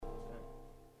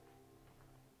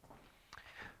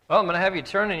Well, I'm going to have you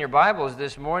turn in your Bibles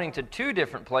this morning to two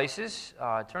different places.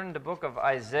 Turn to the book of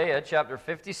Isaiah, chapter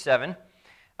 57.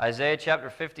 Isaiah, chapter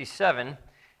 57,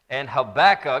 and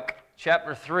Habakkuk,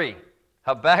 chapter 3.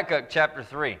 Habakkuk, chapter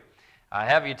 3. I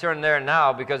have you turn there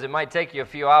now because it might take you a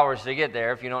few hours to get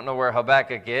there if you don't know where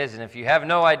Habakkuk is. And if you have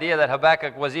no idea that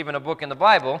Habakkuk was even a book in the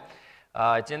Bible,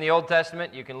 it's in the Old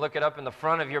Testament. You can look it up in the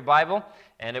front of your Bible,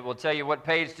 and it will tell you what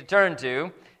page to turn to.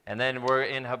 And then we're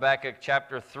in Habakkuk,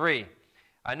 chapter 3.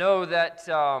 I know that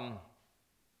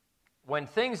when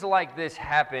things like this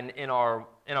happen in our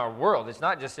world, it's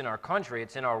not just in our country,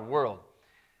 it's in our world.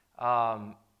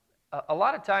 A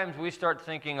lot of times we start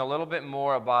thinking a little bit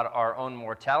more about our own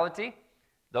mortality.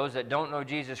 Those that don't know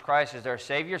Jesus Christ as their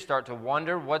Savior start to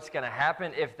wonder what's going to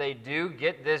happen if they do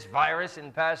get this virus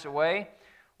and pass away,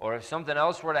 or if something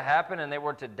else were to happen and they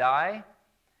were to die.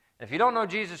 If you don't know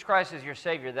Jesus Christ as your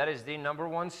Savior, that is the number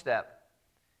one step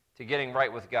to getting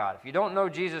right with God. If you don't know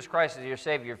Jesus Christ as your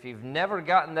Savior, if you've never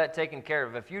gotten that taken care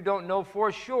of, if you don't know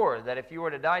for sure that if you were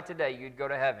to die today, you'd go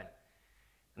to heaven,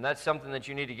 and that's something that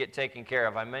you need to get taken care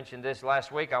of. I mentioned this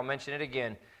last week. I'll mention it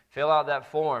again. Fill out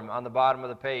that form on the bottom of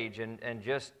the page and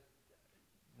just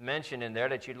mention in there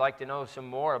that you'd like to know some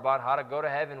more about how to go to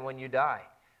heaven when you die.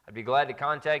 I'd be glad to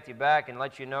contact you back and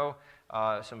let you know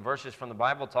some verses from the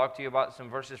Bible, talk to you about some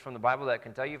verses from the Bible that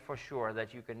can tell you for sure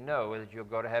that you can know that you'll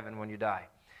go to heaven when you die.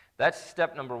 That's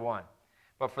step number one.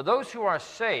 But for those who are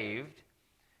saved,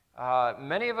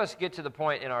 many of us get to the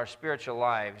point in our spiritual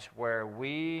lives where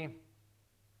we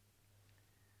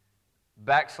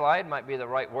backslide, might be the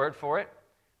right word for it,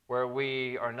 where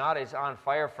we are not as on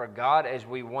fire for God as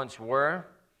we once were.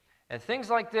 And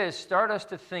things like this start us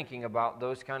to thinking about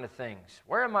those kind of things.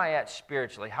 Where am I at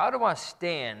spiritually? How do I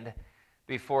stand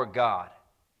before God?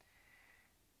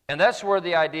 And that's where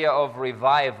the idea of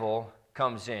revival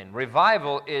comes in.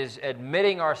 Revival is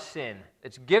admitting our sin.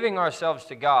 It's giving ourselves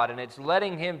to God, and it's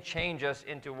letting Him change us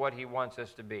into what He wants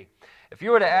us to be. If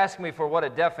you were to ask me for what a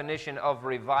definition of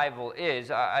revival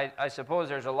is, I suppose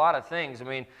there's a lot of things. I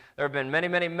mean, there have been many,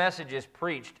 many messages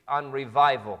preached on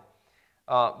revival.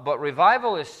 But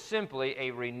revival is simply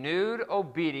a renewed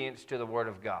obedience to the Word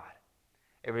of God.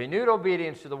 A renewed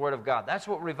obedience to the Word of God. That's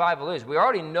what revival is. We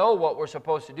already know what we're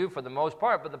supposed to do for the most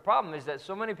part, but the problem is that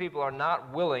so many people are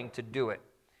not willing to do it.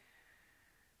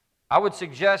 I would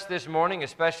suggest this morning,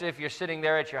 especially if you're sitting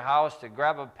there at your house, to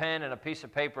grab a pen and a piece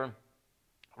of paper,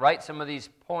 write some of these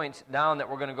points down that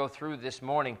we're going to go through this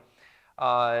morning.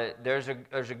 There's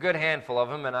a good handful of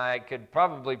them, and I could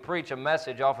probably preach a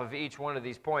message off of each one of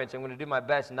these points. I'm going to do my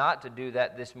best not to do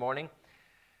that this morning.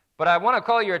 But I want to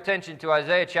call your attention to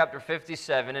Isaiah chapter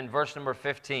 57 and verse number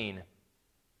 15.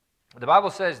 The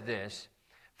Bible says this,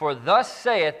 "For thus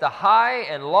saith the high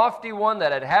and lofty one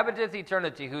that inhabiteth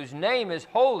eternity, whose name is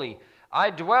holy. I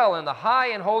dwell in the high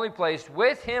and holy place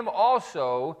with him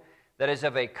also that is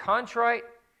of a contrite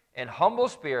and humble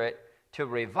spirit, to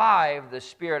revive the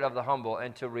spirit of the humble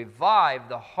and to revive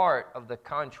the heart of the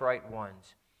contrite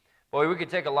ones." Boy, we could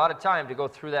take a lot of time to go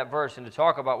through that verse and to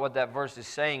talk about what that verse is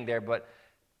saying there, but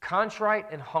contrite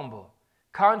and humble.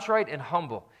 Contrite and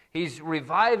humble. He's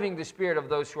reviving the spirit of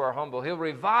those who are humble. He'll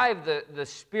revive the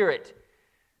spirit,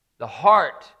 the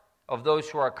heart of those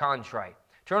who are contrite.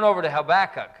 Turn over to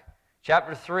Habakkuk,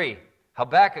 chapter 3.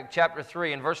 Habakkuk, chapter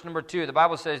 3, and verse number 2. The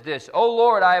Bible says this, "O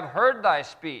Lord, I have heard thy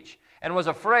speech, and was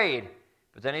afraid."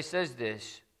 But then he says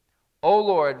this, "O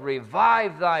Lord,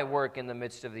 revive thy work in the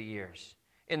midst of the years.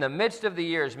 In the midst of the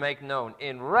years make known.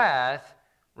 In wrath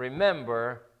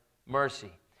remember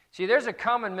mercy." See, there's a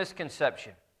common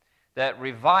misconception that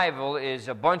revival is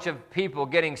a bunch of people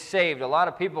getting saved, a lot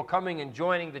of people coming and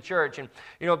joining the church. And,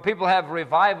 people have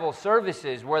revival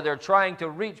services where they're trying to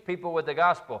reach people with the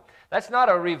gospel. That's not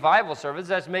a revival service.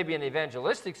 That's maybe an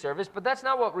evangelistic service, but that's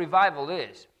not what revival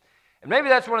is. And maybe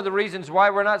that's one of the reasons why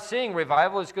we're not seeing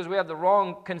revival is because we have the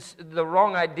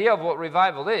wrong idea of what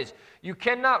revival is. You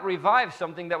cannot revive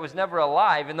something that was never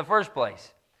alive in the first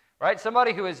place. Right?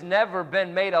 Somebody who has never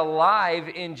been made alive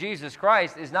in Jesus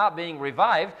Christ is not being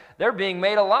revived. They're being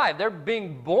made alive. They're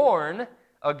being born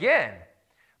again.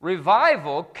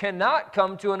 Revival cannot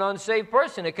come to an unsaved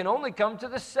person. It can only come to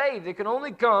the saved. It can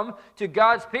only come to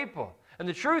God's people. And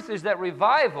the truth is that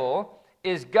revival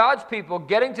is God's people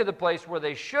getting to the place where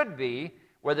they should be,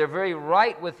 where they're very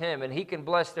right with Him, and He can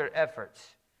bless their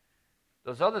efforts.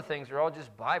 Those other things are all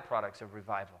just byproducts of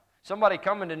revival. Somebody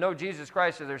coming to know Jesus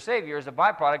Christ as their Savior is a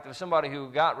byproduct of somebody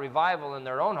who got revival in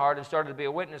their own heart and started to be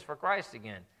a witness for Christ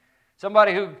again.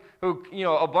 Somebody who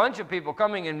a bunch of people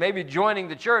coming and maybe joining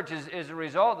the church is a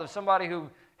result of somebody who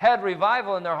had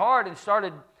revival in their heart and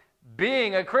started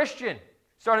being a Christian,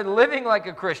 started living like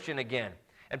a Christian again.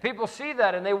 And people see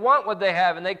that, and they want what they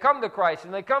have, and they come to Christ,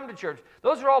 and they come to church.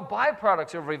 Those are all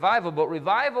byproducts of revival, but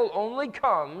revival only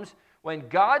comes when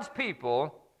God's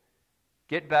people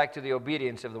get back to the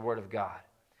obedience of the Word of God.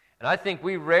 And I think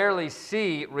we rarely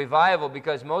see revival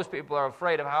because most people are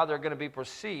afraid of how they're going to be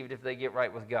perceived if they get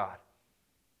right with God.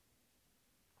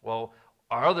 Well,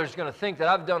 are others going to think that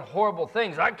I've done horrible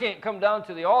things? I can't come down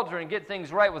to the altar and get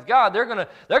things right with God. They're going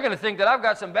to think that I've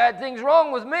got some bad things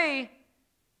wrong with me.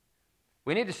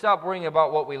 We need to stop worrying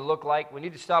about what we look like. We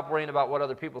need to stop worrying about what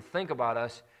other people think about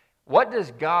us. What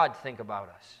does God think about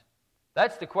us?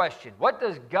 That's the question. What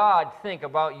does God think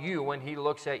about you when He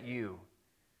looks at you?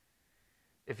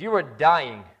 If you were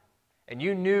dying and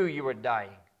you knew you were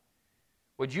dying,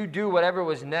 would you do whatever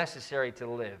was necessary to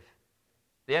live?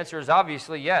 The answer is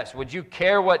obviously yes. Would you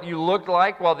care what you looked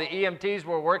like while the EMTs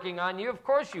were working on you? Of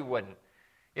course you wouldn't.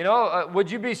 You know,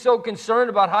 would you be so concerned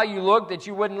about how you looked that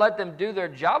you wouldn't let them do their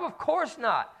job? Of course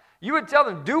not. You would tell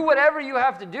them, do whatever you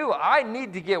have to do. I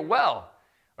need to get well.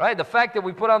 Right? The fact that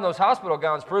we put on those hospital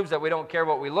gowns proves that we don't care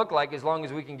what we look like as long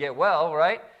as we can get well,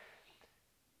 right?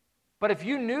 But if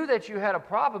you knew that you had a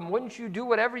problem, wouldn't you do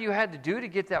whatever you had to do to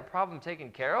get that problem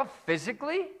taken care of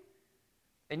physically?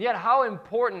 And yet, how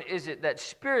important is it that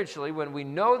spiritually, when we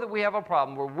know that we have a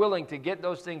problem, we're willing to get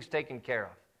those things taken care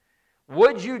of?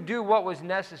 Would you do what was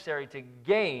necessary to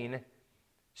gain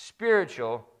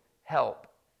spiritual help,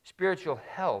 spiritual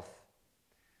health?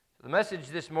 The message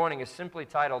this morning is simply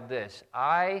titled this: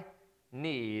 I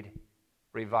need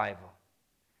revival.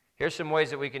 Here's some ways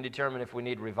that we can determine if we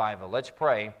need revival. Let's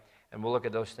pray, and we'll look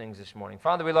at those things this morning.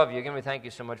 Father, we love you. Again, we thank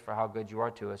you so much for how good you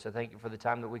are to us. I thank you for the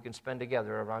time that we can spend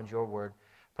together around your word.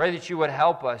 Pray that you would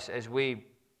help us as we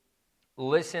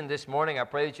listen this morning. I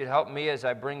pray that you'd help me as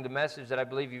I bring the message that I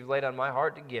believe you've laid on my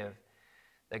heart to give.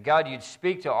 That, God, you'd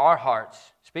speak to our hearts,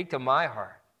 speak to my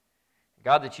heart.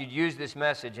 God, that you'd use this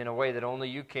message in a way that only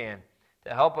you can,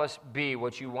 to help us be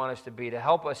what you want us to be, to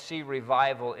help us see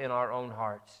revival in our own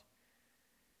hearts.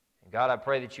 And God, I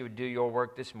pray that you would do your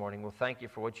work this morning. We'll thank you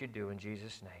for what you do in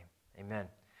Jesus' name. Amen.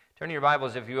 Turn your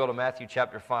Bibles, if you will, to Matthew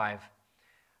chapter 5.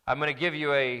 I'm going to give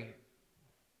you a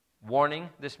warning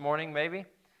this morning, maybe.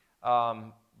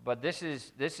 But this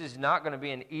is not going to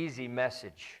be an easy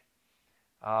message.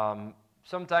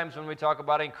 Sometimes when we talk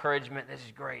about encouragement, this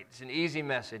is great. It's an easy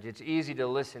message. It's easy to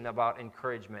listen about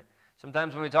encouragement.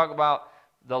 Sometimes when we talk about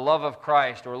the love of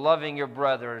Christ or loving your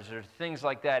brothers or things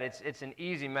like that, it's an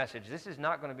easy message. This is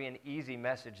not going to be an easy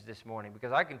message this morning,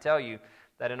 because I can tell you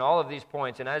that in all of these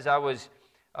points, and as I was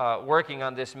working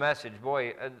on this message,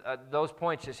 boy, those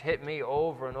points just hit me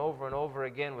over and over and over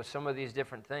again with some of these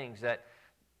different things that,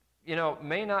 you know,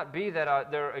 may not be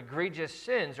that they're egregious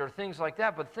sins or things like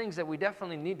that, but things that we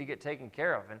definitely need to get taken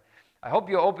care of. And I hope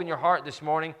you'll open your heart this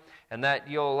morning and that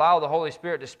you'll allow the Holy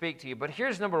Spirit to speak to you. But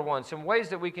here's number one, some ways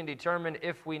that we can determine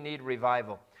if we need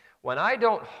revival. When I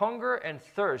don't hunger and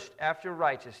thirst after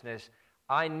righteousness,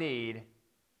 I need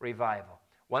revival.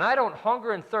 When I don't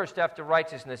hunger and thirst after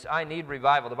righteousness, I need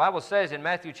revival. The Bible says in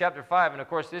Matthew chapter 5, and of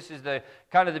course this is the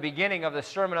kind of the beginning of the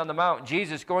Sermon on the Mount,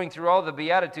 Jesus going through all the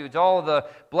Beatitudes, all the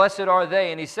blessed are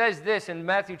they, and he says this in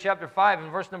Matthew chapter 5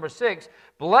 and verse number 6,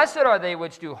 blessed are they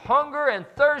which do hunger and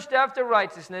thirst after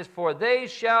righteousness, for they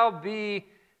shall be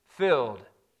filled.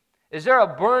 Is there a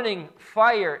burning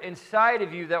fire inside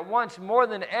of you that wants more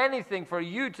than anything for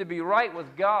you to be right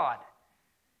with God?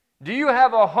 Do you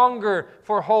have a hunger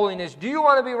for holiness? Do you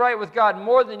want to be right with God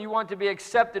more than you want to be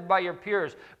accepted by your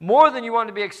peers? More than you want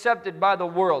to be accepted by the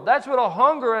world? That's what a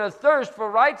hunger and a thirst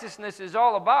for righteousness is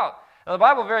all about. Now, the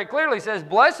Bible very clearly says,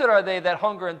 blessed are they that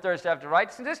hunger and thirst after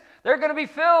righteousness. They're going to be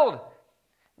filled.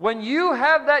 When you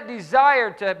have that desire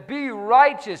to be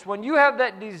righteous, when you have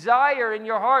that desire in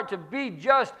your heart to be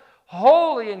just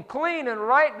holy and clean and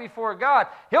right before God,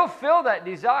 He'll fill that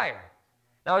desire.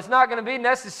 Now, it's not going to be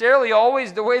necessarily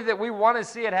always the way that we want to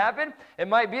see it happen. It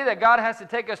might be that God has to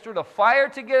take us through the fire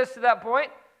to get us to that point.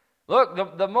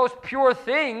 Look, the most pure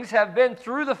things have been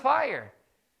through the fire.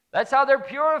 That's how they're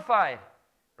purified,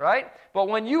 right? But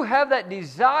when you have that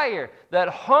desire, that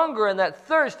hunger and that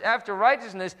thirst after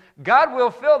righteousness, God will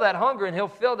fill that hunger and He'll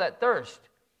fill that thirst.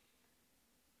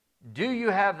 Do you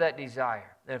have that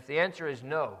desire? And if the answer is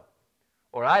no,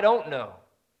 or I don't know,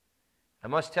 I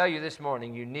must tell you this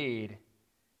morning, you need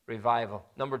revival.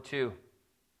 Number two,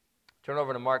 turn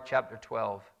over to Mark chapter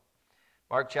 12.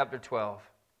 Mark chapter 12.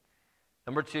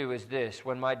 Number two is this: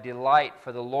 when my delight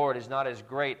for the Lord is not as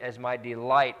great as my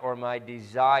delight or my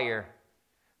desire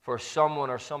for someone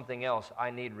or something else, I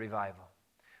need revival.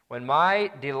 When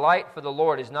my delight for the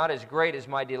Lord is not as great as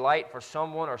my delight for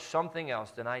someone or something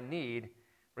else, then I need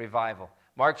revival.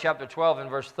 Mark chapter 12 and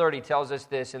verse 30 tells us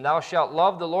this, "And thou shalt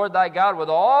love the Lord thy God with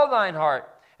all thine heart,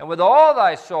 and with all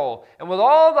thy soul, and with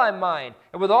all thy mind,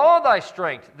 and with all thy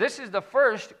strength." This is the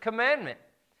first commandment.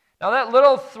 Now that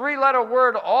little three-letter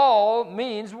word all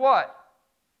means what?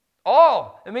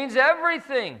 All. It means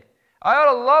everything. I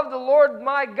ought to love the Lord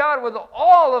my God with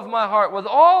all of my heart, with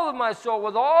all of my soul,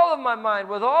 with all of my mind,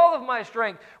 with all of my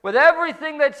strength, with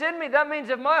everything that's in me. That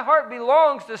means if my heart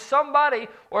belongs to somebody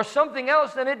or something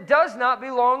else, then it does not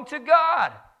belong to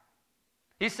God.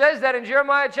 He says that in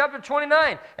Jeremiah chapter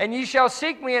 29, "And ye shall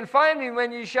seek me and find me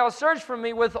when ye shall search for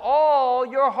me with all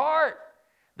your heart."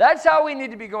 That's how we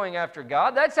need to be going after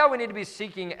God. That's how we need to be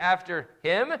seeking after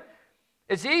Him.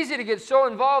 It's easy to get so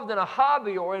involved in a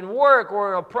hobby or in work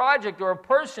or in a project or a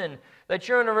person that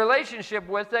you're in a relationship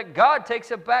with that God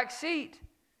takes a back seat.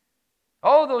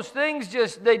 Oh, those things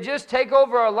they just take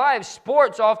over our lives.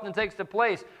 Sports often takes the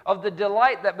place of the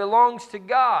delight that belongs to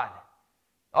God.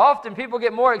 Often people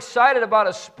get more excited about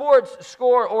a sports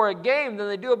score or a game than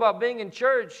they do about being in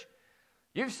church.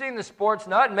 You've seen the sports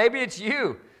nut, and maybe it's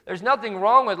you. There's nothing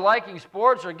wrong with liking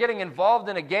sports or getting involved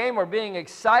in a game or being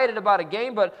excited about a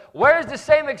game, but where's the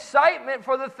same excitement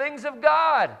for the things of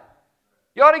God?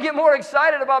 You ought to get more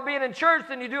excited about being in church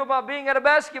than you do about being at a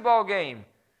basketball game.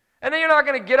 And then you're not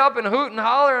going to get up and hoot and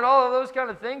holler and all of those kind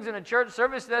of things in a church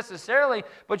service necessarily,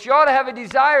 but you ought to have a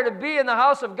desire to be in the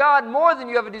house of God more than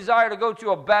you have a desire to go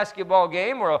to a basketball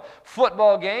game or a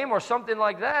football game or something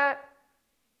like that.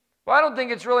 Well, I don't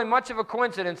think it's really much of a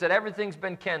coincidence that everything's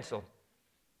been canceled.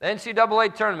 The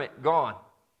NCAA tournament, gone.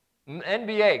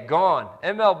 NBA, gone.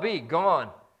 MLB,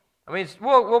 gone. I mean,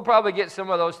 we'll probably get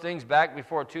some of those things back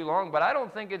before too long, but I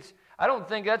don't think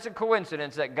that's a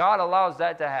coincidence that God allows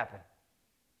that to happen.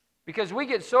 Because we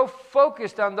get so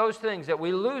focused on those things that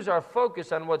we lose our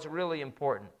focus on what's really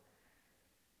important.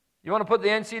 You want to put the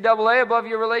NCAA above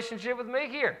your relationship with me?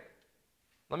 Here.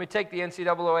 Let me take the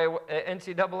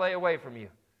NCAA away from you.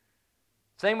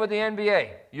 Same with the NBA.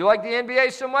 You like the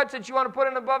NBA so much that you want to put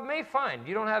it above me? Fine.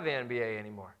 You don't have the NBA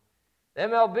anymore. The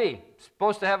MLB,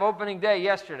 supposed to have opening day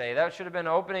yesterday. That should have been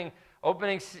the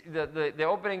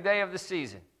opening day of the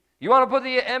season. You want to put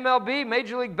the MLB,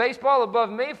 Major League Baseball, above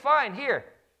me? Fine. Here.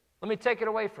 Let me take it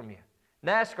away from you.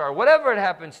 NASCAR, whatever it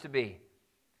happens to be.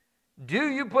 Do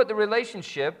you put the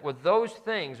relationship with those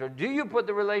things, or do you put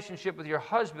the relationship with your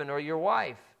husband or your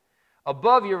wife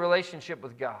above your relationship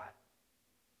with God?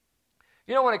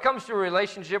 You know, when it comes to a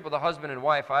relationship with a husband and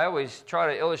wife, I always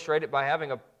try to illustrate it by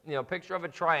having a picture of a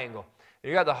triangle.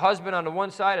 You got the husband on the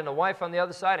one side and the wife on the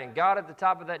other side, and God at the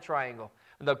top of that triangle.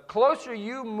 And the closer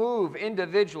you move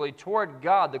individually toward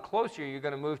God, the closer you're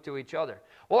going to move to each other.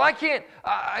 Well, I can't.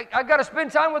 I got to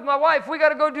spend time with my wife. We got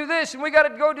to go do this and we got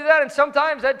to go do that. And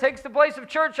sometimes that takes the place of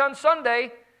church on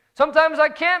Sunday. Sometimes I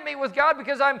can't meet with God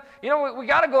because we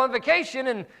got to go on vacation,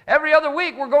 and every other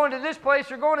week we're going to this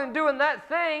place or going and doing that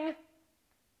thing.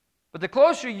 But the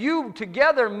closer you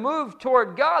together move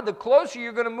toward God, the closer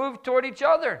you're going to move toward each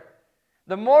other.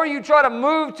 The more you try to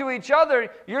move to each other,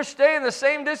 you're staying the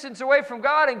same distance away from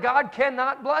God, and God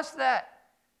cannot bless that.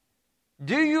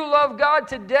 Do you love God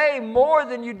today more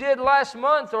than you did last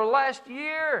month or last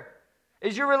year?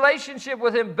 Is your relationship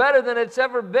with Him better than it's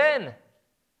ever been?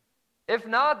 If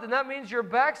not, then that means you're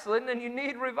backslidden and you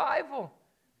need revival.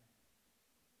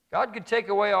 God could take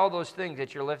away all those things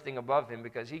that you're lifting above Him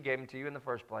because He gave them to you in the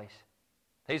first place.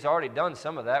 He's already done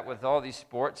some of that with all these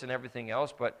sports and everything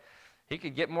else, but He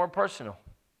could get more personal.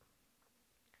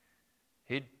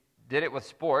 He did it with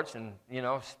sports, and,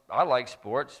 I like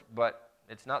sports, but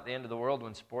it's not the end of the world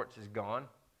when sports is gone.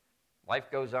 Life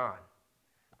goes on.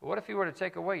 But what if He were to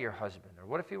take away your husband? Or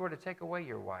what if He were to take away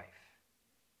your wife?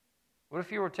 What if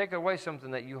He were to take away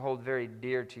something that you hold very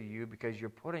dear to you because you're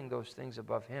putting those things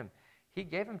above Him? He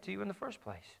gave them to you in the first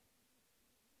place.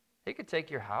 He could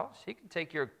take your house. He could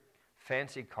take your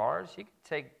fancy cars. He could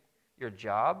take your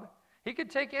job. He could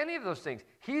take any of those things.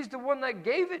 He's the one that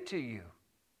gave it to you.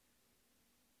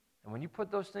 And when you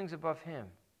put those things above Him,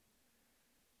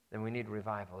 then we need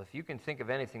revival. If you can think of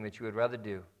anything that you would rather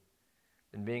do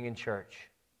than being in church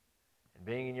and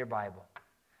being in your Bible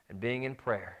and being in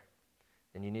prayer,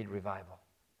 then you need revival.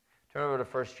 Turn over to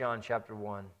 1 John chapter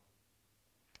 1.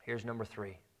 Here's number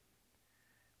 3.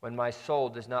 When my soul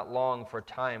does not long for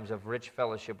times of rich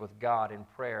fellowship with God in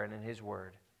prayer and in His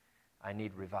Word, I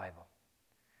need revival.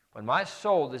 When my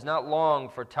soul does not long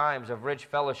for times of rich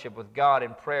fellowship with God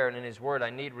in prayer and in His Word, I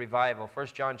need revival. 1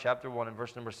 John chapter 1 and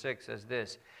verse number 6 says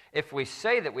this: If we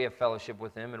say that we have fellowship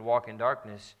with Him and walk in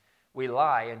darkness, we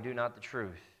lie and do not the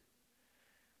truth.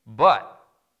 But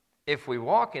if we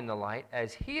walk in the light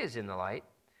as He is in the light,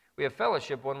 we have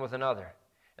fellowship one with another.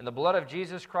 And the blood of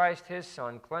Jesus Christ, his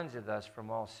Son, cleanseth us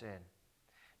from all sin.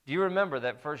 Do you remember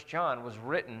that 1 John was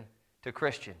written to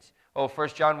Christians?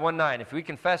 1 John 1:9, if we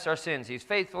confess our sins, he's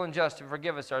faithful and just to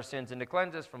forgive us our sins and to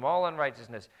cleanse us from all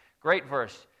unrighteousness. Great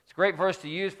verse. It's a great verse to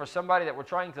use for somebody that we're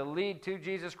trying to lead to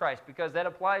Jesus Christ, because that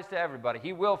applies to everybody.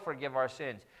 He will forgive our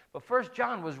sins. But 1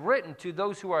 John was written to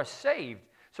those who are saved.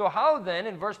 So how then,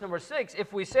 in verse number 6,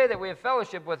 if we say that we have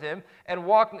fellowship with him and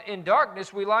walk in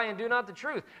darkness, we lie and do not the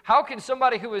truth? How can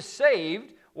somebody who is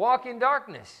saved walk in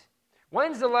darkness?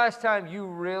 When's the last time you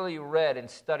really read and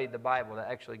studied the Bible to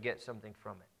actually get something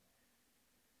from it?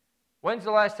 When's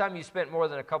the last time you spent more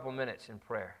than a couple minutes in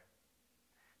prayer?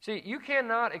 See, you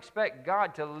cannot expect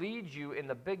God to lead you in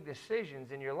the big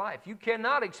decisions in your life. You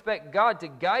cannot expect God to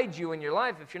guide you in your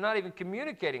life if you're not even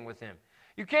communicating with him.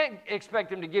 You can't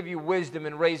expect him to give you wisdom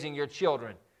in raising your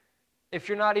children if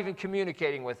you're not even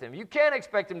communicating with him. You can't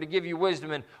expect him to give you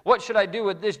wisdom in what should I do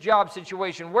with this job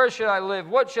situation? Where should I live?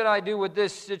 What should I do with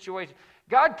this situation?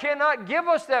 God cannot give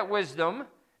us that wisdom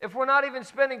if we're not even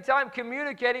spending time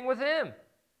communicating with him.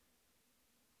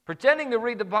 Pretending to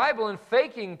read the Bible and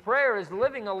faking prayer is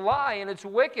living a lie, and it's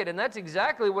wicked, and that's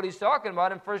exactly what he's talking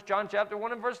about in 1 John chapter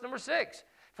 1 and verse number 6.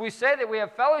 If we say that we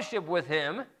have fellowship with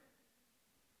him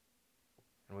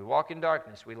and we walk in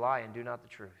darkness, we lie and do not the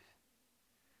truth.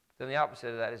 But then the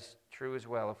opposite of that is true as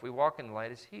well. If we walk in the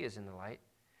light as he is in the light,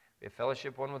 we have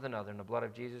fellowship one with another, and the blood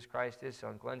of Jesus Christ, his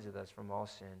Son, cleanseth us from all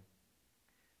sin.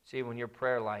 See, when your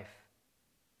prayer life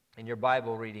and your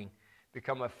Bible reading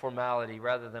become a formality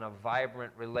rather than a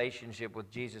vibrant relationship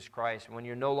with Jesus Christ, when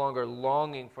you're no longer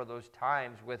longing for those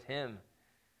times with him,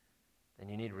 then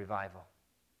you need revival.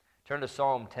 Turn to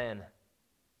Psalm 10.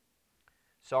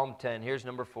 Psalm 10, here's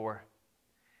number 4.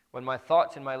 When my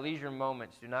thoughts in my leisure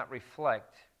moments do not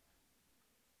reflect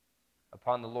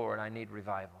upon the Lord, I need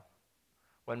revival.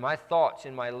 When my thoughts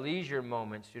in my leisure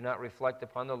moments do not reflect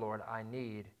upon the Lord, I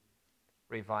need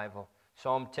revival.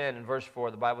 Psalm 10 and verse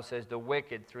 4, the Bible says, the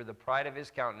wicked, through the pride of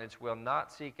his countenance, will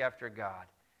not seek after God.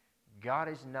 God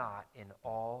is not in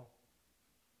all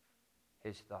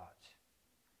his thoughts.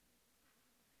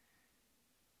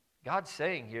 God's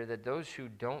saying here that those who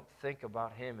don't think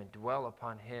about him and dwell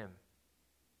upon him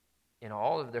in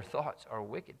all of their thoughts are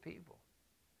wicked people.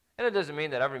 And it doesn't mean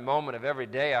that every moment of every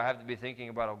day I have to be thinking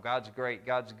about, oh, God's great,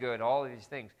 God's good, all of these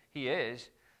things. He is.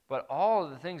 But all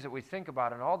of the things that we think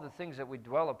about and all the things that we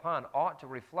dwell upon ought to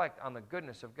reflect on the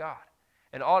goodness of God.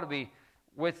 And ought to be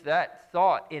with that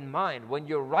thought in mind. When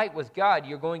you're right with God,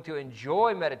 you're going to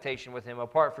enjoy meditation with him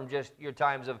apart from just your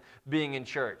times of being in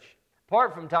church.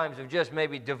 Apart from times of just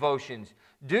maybe devotions.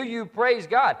 Do you praise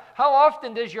God? How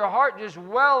often does your heart just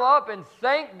well up and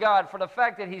thank God for the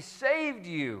fact that he saved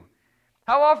you?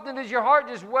 How often does your heart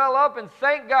just well up and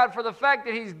thank God for the fact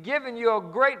that he's given you a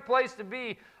great place to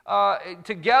be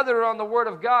to gather on the Word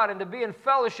of God and to be in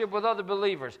fellowship with other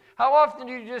believers? How often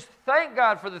do you just thank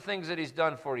God for the things that he's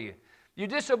done for you? You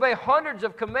disobey hundreds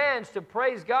of commands to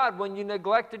praise God when you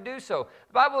neglect to do so.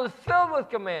 The Bible is filled with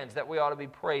commands that we ought to be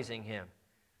praising him.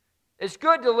 It's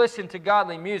good to listen to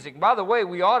godly music. By the way,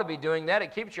 we ought to be doing that.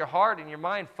 It keeps your heart and your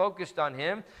mind focused on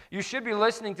him. You should be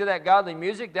listening to that godly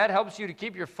music. That helps you to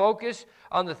keep your focus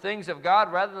on the things of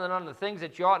God rather than on the things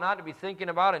that you ought not to be thinking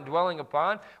about and dwelling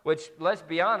upon, which, let's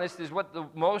be honest, is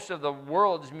what most of the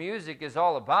world's music is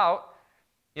all about.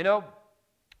 You know,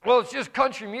 well, it's just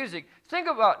country music. Think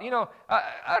about,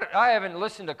 I haven't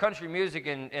listened to country music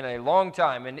in a long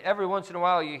time, and every once in a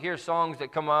while you hear songs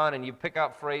that come on and you pick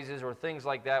out phrases or things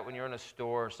like that when you're in a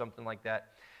store or something like that.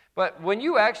 But when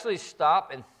you actually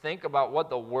stop and think about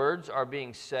what the words are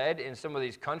being said in some of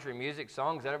these country music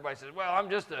songs that everybody says, well,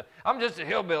 I'm just a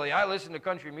hillbilly, I listen to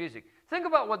country music. Think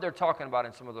about what they're talking about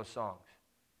in some of those songs.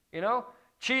 You know?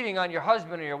 Cheating on your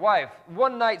husband or your wife,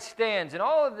 one-night stands, and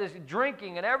all of this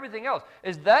drinking and everything else.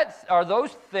 Are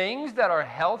those things that are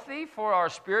healthy for our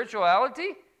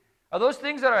spirituality? Are those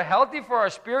things that are healthy for our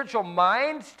spiritual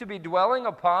minds to be dwelling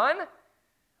upon?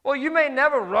 Well, you may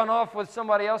never run off with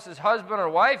somebody else's husband or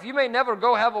wife. You may never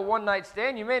go have a one-night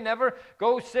stand. You may never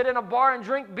go sit in a bar and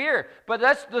drink beer. But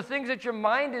that's the things that your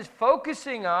mind is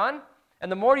focusing on.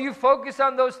 And the more you focus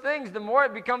on those things, the more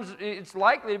it's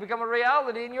likely to become a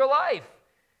reality in your life.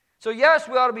 So yes,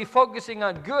 we ought to be focusing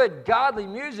on good, godly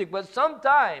music, but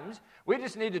sometimes we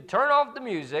just need to turn off the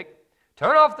music,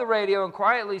 turn off the radio, and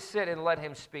quietly sit and let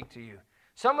him speak to you.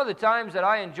 Some of the times that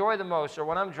I enjoy the most are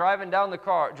when I'm driving in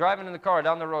the car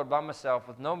down the road by myself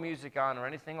with no music on or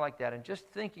anything like that, and just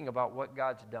thinking about what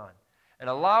God's done and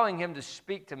allowing him to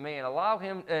speak to me and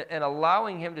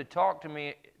allowing him to talk to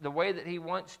me the way that he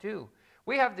wants to.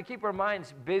 We have to keep our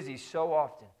minds busy so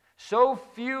often. So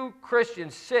few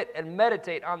Christians sit and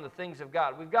meditate on the things of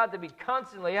God. We've got to be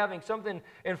constantly having something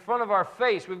in front of our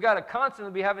face. We've got to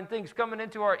constantly be having things coming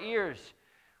into our ears.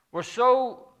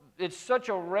 It's such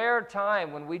a rare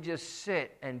time when we just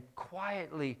sit and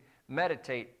quietly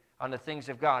meditate on the things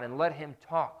of God and let Him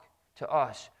talk to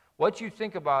us. What you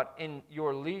think about in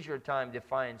your leisure time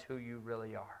defines who you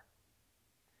really are.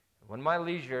 When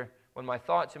my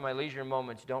thoughts in my leisure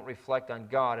moments don't reflect on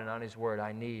God and on His Word,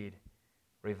 I need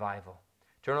revival.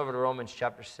 Turn over to Romans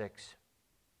chapter 6.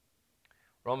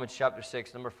 Romans chapter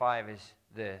 6, number 5 is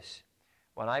this.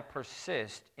 When I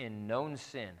persist in known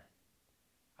sin,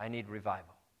 I need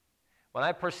revival. When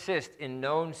I persist in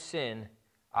known sin,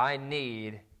 I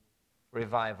need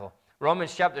revival.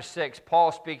 Romans chapter 6,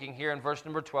 Paul speaking here in verse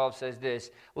number 12 says this,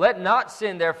 "Let not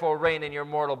sin therefore reign in your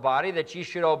mortal body, that ye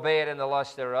should obey it in the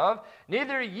lust thereof.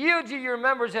 Neither yield ye your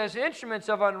members as instruments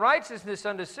of unrighteousness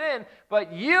unto sin,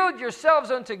 but yield yourselves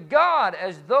unto God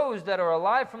as those that are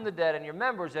alive from the dead, and your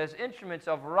members as instruments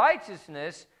of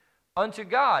righteousness unto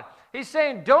God." He's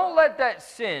saying, don't let that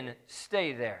sin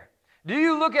stay there. Do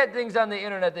you look at things on the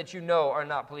internet that you know are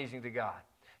not pleasing to God?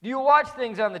 Do you watch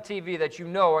things on the TV that you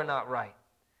know are not right?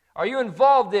 Are you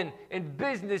involved in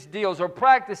business deals or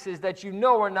practices that you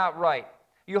know are not right?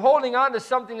 Are you holding on to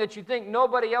something that you think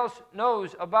nobody else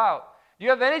knows about? Do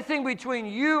you have anything between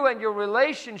you and your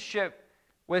relationship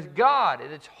with God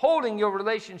that's holding your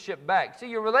relationship back? See,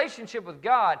 your relationship with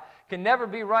God can never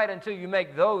be right until you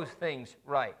make those things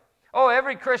right. Oh,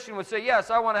 every Christian would say, yes,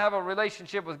 I want to have a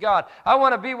relationship with God. I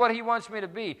want to be what He wants me to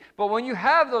be. But when you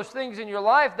have those things in your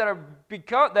life that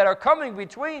are coming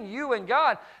between you and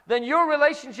God, then your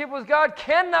relationship with God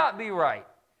cannot be right.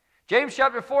 James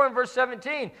chapter 4 and verse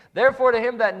 17, "Therefore to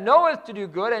him that knoweth to do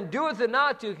good and doeth it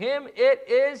not, to him it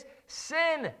is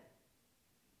sin."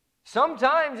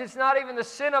 Sometimes it's not even the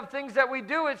sin of things that we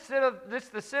do, it's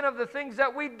the sin of the things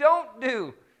that we don't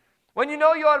do. When you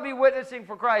know you ought to be witnessing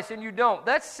for Christ and you don't,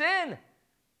 that's sin.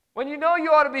 When you know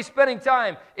you ought to be spending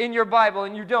time in your Bible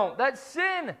and you don't, that's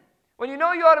sin. When you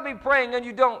know you ought to be praying and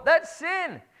you don't, that's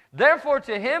sin. "Therefore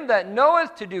to him that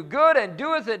knoweth to do good and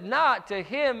doeth it not, to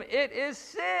him it is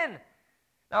sin."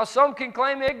 Now some can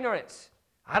claim ignorance.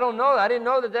 I don't know. I didn't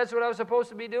know that that's what I was supposed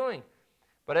to be doing.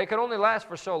 But it can only last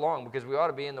for so long because we ought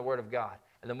to be in the Word of God.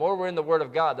 And the more we're in the Word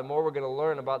of God, the more we're going to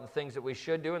learn about the things that we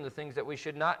should do and the things that we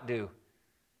should not do.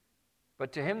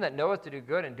 But to him that knoweth to do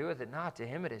good and doeth it not, to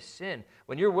him it is sin.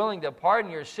 When you're willing to pardon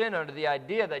your sin under the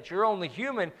idea that you're only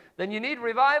human, then you need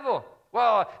revival.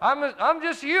 Well, I'm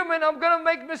just human. I'm going to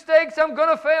make mistakes. I'm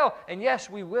going to fail. And yes,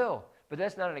 we will. But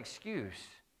that's not an excuse.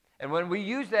 And when we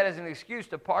use that as an excuse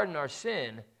to pardon our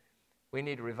sin, we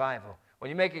need revival. When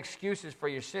you make excuses for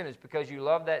your sin, it's because you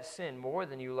love that sin more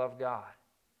than you love God.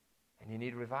 And you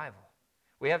need revival.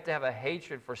 We have to have a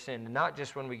hatred for sin, not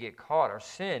just when we get caught. Our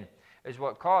sin is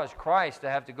what caused Christ to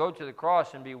have to go to the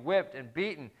cross and be whipped and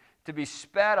beaten, to be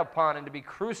spat upon and to be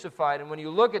crucified. And when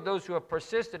you look at those who have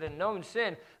persisted in known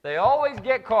sin, they always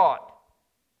get caught,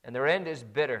 and their end is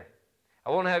bitter.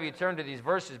 I won't have you turn to these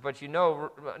verses, but you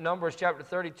know Numbers chapter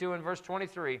 32 and verse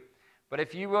 23. "But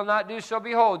if you will not do so,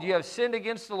 behold, you have sinned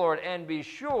against the Lord, and be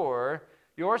sure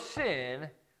your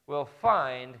sin will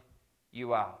find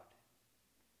you out."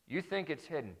 You think it's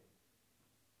hidden.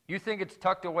 You think it's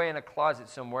tucked away in a closet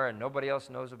somewhere and nobody else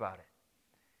knows about it.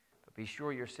 But be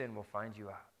sure your sin will find you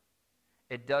out.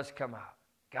 It does come out.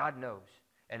 God knows.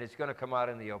 And it's going to come out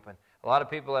in the open. A lot of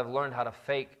people have learned how to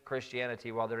fake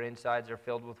Christianity while their insides are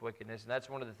filled with wickedness. And that's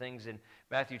one of the things in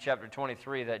Matthew chapter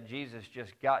 23 that Jesus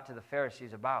just got to the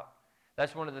Pharisees about.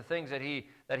 That's one of the things that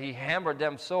he hammered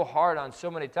them so hard on so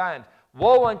many times.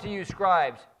 "Woe unto you,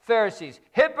 scribes, Pharisees,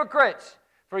 hypocrites!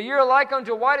 For ye are like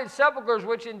unto whited sepulchres,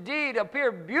 which indeed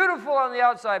appear beautiful on the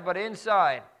outside, but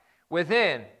inside,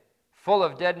 within, full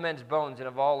of dead men's bones and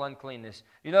of all uncleanness."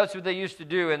 You know, that's what they used to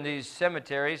do in these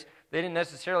cemeteries. They didn't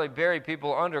necessarily bury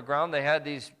people underground. They had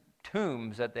these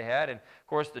tombs that they had. And, of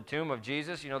course, the tomb of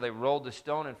Jesus, they rolled the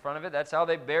stone in front of it. That's how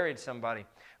they buried somebody.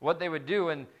 What they would do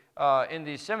in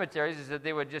these cemeteries is that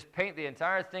they would just paint the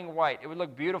entire thing white. It would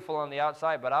look beautiful on the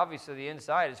outside, but obviously the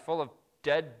inside is full of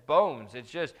dead bones.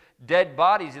 It's just dead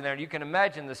bodies in there. And you can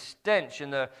imagine the stench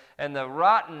and the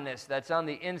rottenness that's on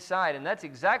the inside. And that's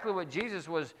exactly what Jesus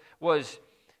was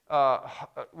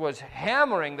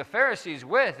hammering the Pharisees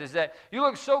with, is that you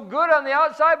look so good on the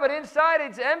outside, but inside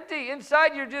it's empty.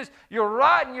 Inside you're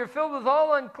rotten. You're filled with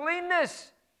all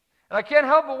uncleanness. And I can't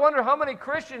help but wonder how many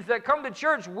Christians that come to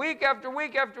church week after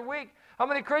week after week, how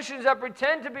many Christians that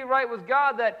pretend to be right with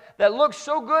God that look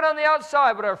so good on the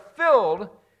outside, but are filled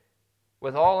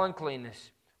with all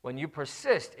uncleanness. When you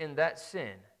persist in that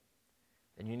sin,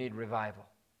 then you need revival.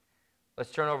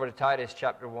 Let's turn over to Titus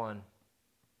chapter 1.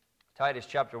 Titus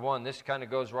chapter 1, this kind of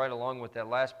goes right along with that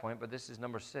last point, but this is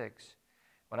number 6.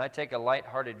 When I take a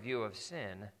lighthearted view of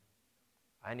sin,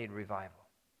 I need revival.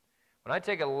 When I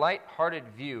take a lighthearted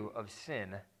view of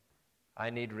sin, I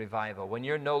need revival. When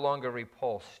you're no longer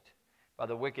repulsed by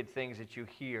the wicked things that you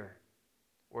hear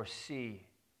or see,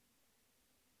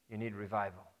 you need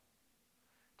revival.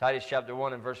 Titus chapter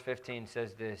 1 and verse 15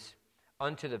 says this,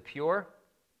 unto the pure,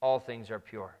 all things are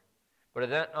pure.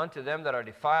 But unto them that are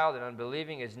defiled and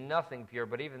unbelieving is nothing pure,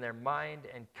 but even their mind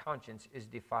and conscience is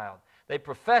defiled. They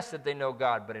profess that they know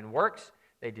God, but in works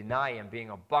they deny Him, being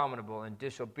abominable and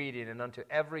disobedient, and unto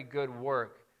every good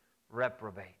work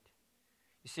reprobate.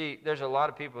 You see, there's a lot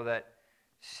of people that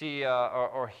see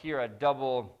or hear a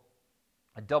double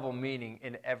meaning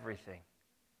in everything.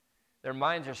 Their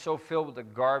minds are so filled with the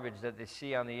garbage that they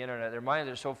see on the internet. Their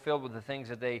minds are so filled with the things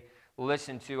that they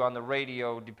listen to on the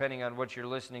radio, depending on what you're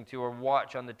listening to, or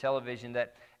watch on the television,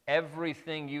 that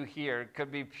everything you hear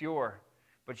could be pure,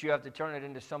 but you have to turn it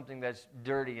into something that's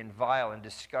dirty and vile and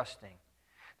disgusting.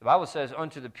 The Bible says,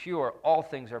 unto the pure all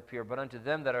things are pure, but unto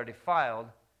them that are defiled,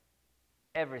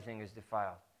 everything is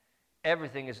defiled.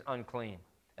 Everything is unclean.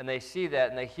 And they see that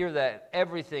and they hear that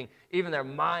everything, even their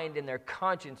mind and their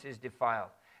conscience is defiled.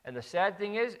 And the sad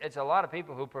thing is, it's a lot of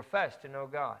people who profess to know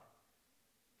God.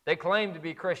 They claim to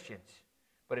be Christians,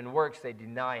 but in works they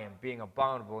deny Him, being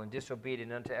abominable and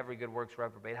disobedient unto every good works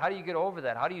reprobate. How do you get over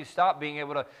that? How do you stop being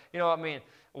able to,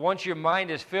 once your mind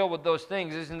is filled with those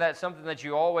things, isn't that something that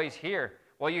you always hear?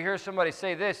 Well, you hear somebody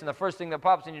say this, and the first thing that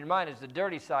pops in your mind is the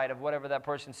dirty side of whatever that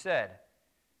person said.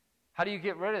 How do you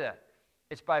get rid of that?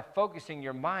 It's by focusing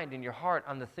your mind and your heart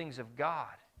on the things of God.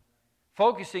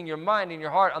 Focusing your mind and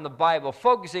your heart on the Bible,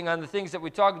 focusing on the things that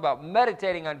we talked about,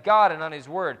 meditating on God and on His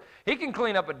Word. He can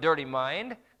clean up a dirty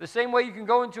mind, the same way you can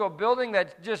go into a building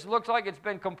that just looks like it's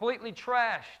been completely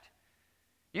trashed.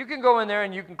 You can go in there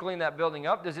and you can clean that building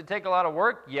up. Does it take a lot of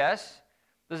work? Yes.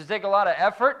 Does it take a lot of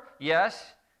effort? Yes.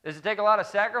 Does it take a lot of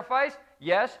sacrifice?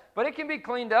 Yes. But it can be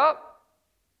cleaned up.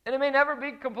 And it may never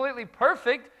be completely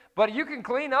perfect, but you can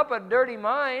clean up a dirty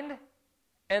mind.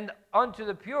 And unto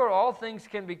the pure, all things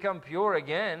can become pure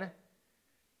again.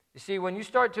 You see, when you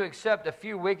start to accept a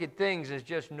few wicked things as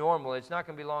just normal, it's not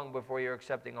going to be long before you're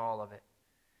accepting all of it.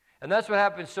 And that's what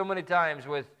happens so many times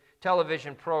with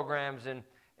television programs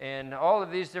and all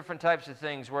of these different types of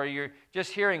things where you're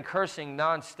just hearing cursing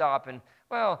nonstop. And,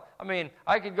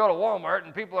 I could go to Walmart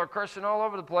and people are cursing all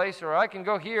over the place, or I can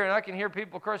go here and I can hear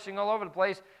people cursing all over the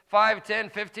place. 5, 10,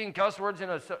 15 cuss words in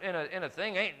a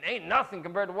thing ain't nothing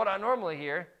compared to what I normally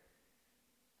hear.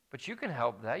 But you can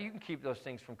help that. You can keep those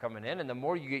things from coming in. And the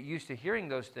more you get used to hearing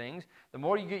those things, the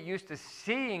more you get used to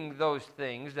seeing those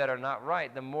things that are not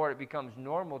right, the more it becomes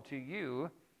normal to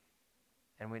you.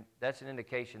 And that's an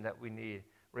indication that we need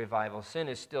revival. Sin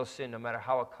is still sin no matter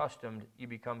how accustomed you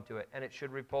become to it. And it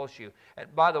should repulse you.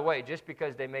 And by the way, just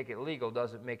because they make it legal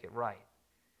doesn't make it right.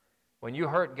 When you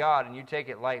hurt God and you take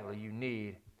it lightly, you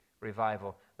need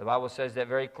revival. The Bible says that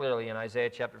very clearly in Isaiah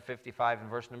chapter 55 and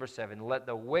verse number 7. Let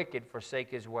the wicked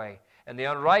forsake his way, and the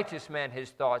unrighteous man his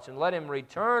thoughts, and let him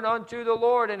return unto the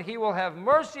Lord, and He will have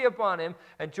mercy upon him,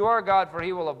 and to our God, for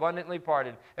He will abundantly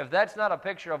pardon. If that's not a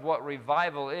picture of what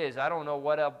revival is, I don't know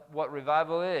what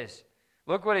revival is.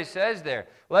 Look what He says there.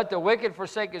 Let the wicked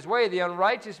forsake his way, the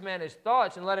unrighteous man his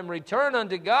thoughts, and let him return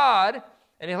unto God,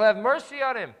 and He'll have mercy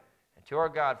on him, and to our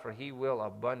God, for He will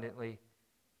abundantly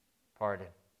pardon.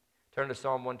 Turn to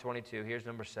Psalm 122. Here's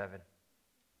number 7.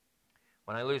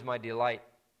 When I lose my delight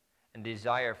and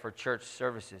desire for church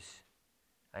services,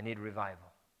 I need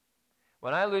revival.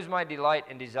 When I lose my delight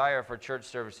and desire for church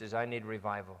services, I need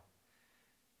revival.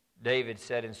 David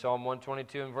said in Psalm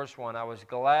 122 and verse 1, I was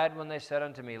glad when they said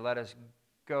unto me, let us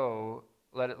go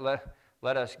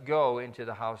into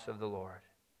the house of the Lord.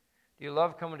 Do you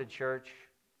love coming to church?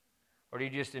 Or do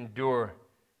you just endure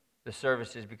the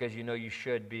services because you know you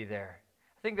should be there?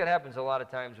 I think that happens a lot of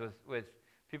times with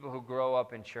people who grow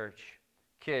up in church,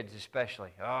 kids especially.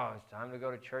 Oh, it's time to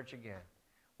go to church again.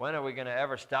 When are we going to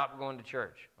ever stop going to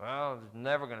church? Well, it's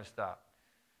never going to stop.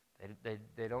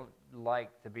 They don't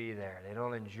like to be there. They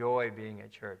don't enjoy being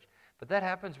at church. But that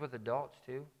happens with adults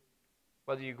too.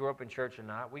 Whether you grew up in church or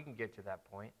not, we can get to that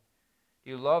point. Do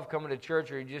you love coming to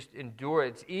church or you just endure it?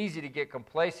 It's easy to get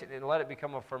complacent and let it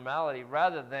become a formality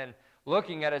rather than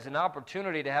looking at it as an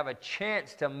opportunity to have a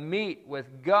chance to meet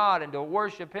with God and to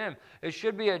worship Him. It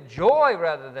should be a joy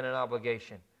rather than an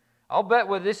obligation. I'll bet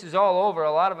when this is all over,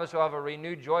 a lot of us will have a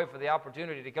renewed joy for the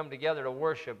opportunity to come together to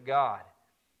worship God.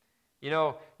 You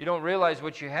know, you don't realize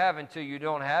what you have until you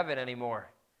don't have it anymore.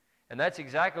 And that's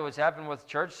exactly what's happened with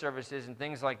church services and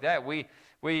things like that. We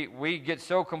get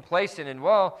so complacent and,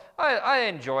 well, I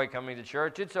enjoy coming to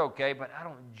church. It's okay, but I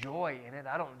don't joy in it.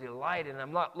 I don't delight in it.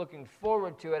 I'm not looking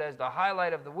forward to it as the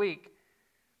highlight of the week.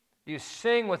 You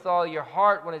sing with all your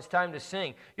heart when it's time to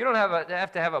sing. You don't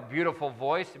have to have a beautiful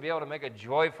voice to be able to make a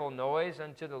joyful noise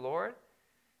unto the Lord.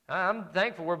 I'm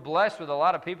thankful we're blessed with a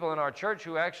lot of people in our church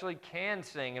who actually can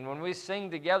sing. And when we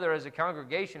sing together as a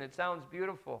congregation, it sounds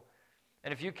beautiful.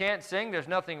 And if you can't sing, there's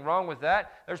nothing wrong with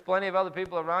that. There's plenty of other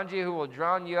people around you who will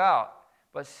drown you out.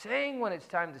 But sing when it's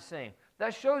time to sing.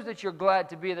 That shows that you're glad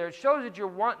to be there. It shows that you're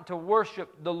wanting to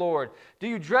worship the Lord. Do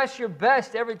you dress your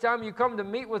best every time you come to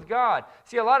meet with God?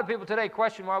 See, a lot of people today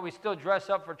question why we still dress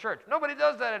up for church. Nobody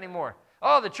does that anymore.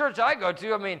 Oh, the church I go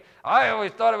to, I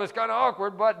always thought it was kind of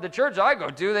awkward, but the church I go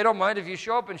to, they don't mind if you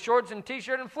show up in shorts and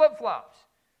T-shirt and flip-flops.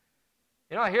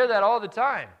 I hear that all the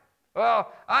time.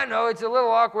 Well, I know it's a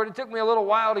little awkward. It took me a little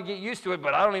while to get used to it,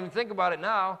 but I don't even think about it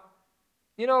now.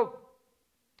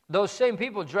 Those same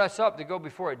people dress up to go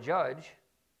before a judge.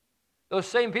 Those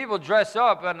same people dress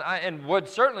up and would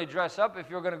certainly dress up if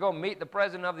you're going to go meet the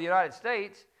President of the United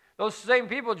States. Those same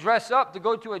people dress up to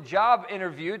go to a job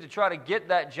interview to try to get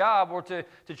that job or to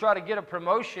try to get a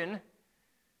promotion.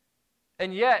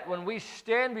 And yet, when we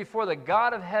stand before the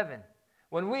God of heaven,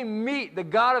 when we meet the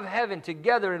God of heaven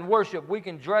together in worship, we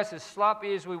can dress as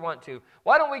sloppy as we want to.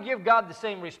 Why don't we give God the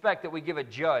same respect that we give a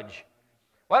judge?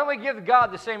 Why don't we give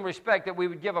God the same respect that we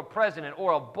would give a president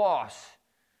or a boss?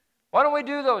 Why don't we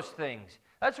do those things?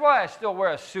 That's why I still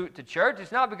wear a suit to church.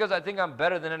 It's not because I think I'm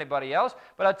better than anybody else,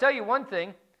 but I'll tell you one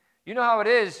thing. You know how it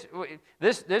is.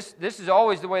 This is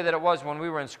always the way that it was when we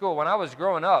were in school. When I was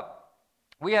growing up,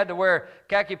 we had to wear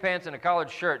khaki pants and a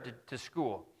collared shirt to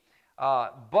school.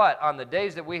 But on the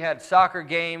days that we had soccer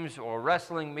games or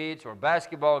wrestling meets or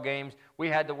basketball games, we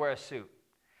had to wear a suit.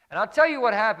 And I'll tell you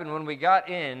what happened when we got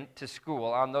into school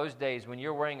on those days when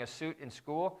you're wearing a suit in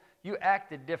school, you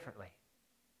acted differently.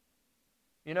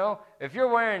 If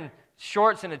you're wearing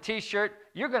shorts and a T-shirt,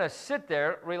 you're going to sit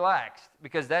there relaxed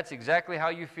because that's exactly how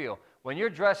you feel. When you're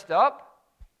dressed up,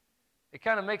 it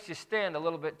kind of makes you stand a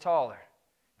little bit taller.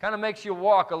 Kind of makes you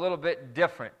walk a little bit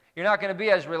different. You're not going to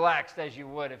be as relaxed as you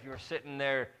would if you were sitting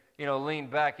there, leaned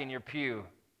back in your pew.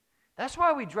 That's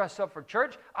why we dress up for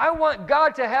church. I want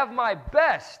God to have my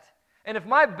best. And if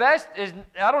my best is,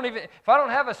 if I don't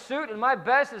have a suit and my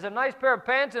best is a nice pair of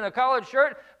pants and a collared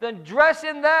shirt, then dress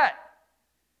in that.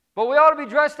 But we ought to be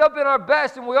dressed up in our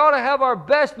best, and we ought to have our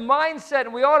best mindset,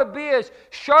 and we ought to be as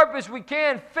sharp as we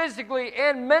can physically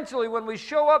and mentally when we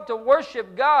show up to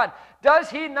worship God. Does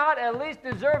He not at least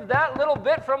deserve that little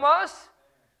bit from us?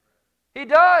 He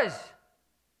does.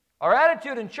 Our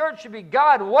attitude in church should be,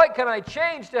 God, what can I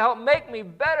change to help make me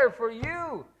better for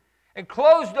you? And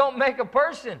clothes don't make a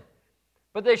person.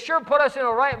 But they sure put us in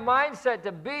a right mindset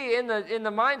to be in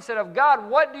the mindset of, God,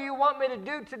 what do you want me to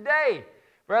do today?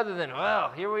 Rather than,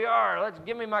 well, here we are. Let's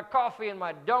give me my coffee and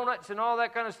my donuts and all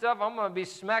that kind of stuff. I'm going to be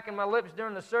smacking my lips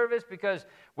during the service because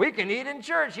we can eat in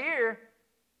church here.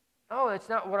 No, that's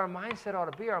not what our mindset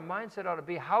ought to be. Our mindset ought to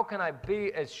be, how can I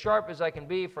be as sharp as I can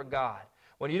be for God?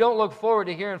 When you don't look forward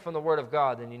to hearing from the Word of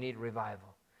God, then you need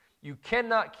revival. You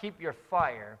cannot keep your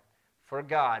fire for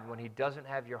God when He doesn't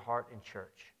have your heart in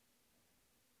church.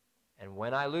 And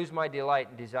when I lose my delight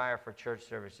and desire for church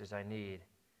services, I need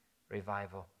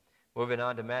revival. Moving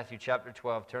on to Matthew chapter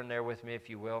 12. Turn there with me if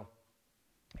you will.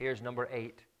 Here's number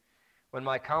 8. When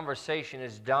my conversation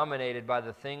is dominated by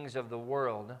the things of the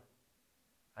world,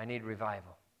 I need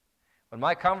revival. When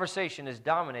my conversation is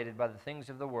dominated by the things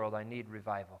of the world, I need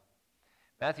revival.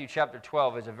 Matthew chapter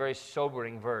 12 is a very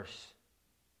sobering verse.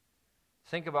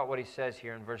 Think about what he says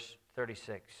here in verse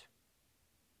 36.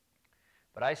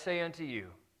 But I say unto you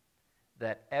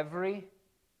that every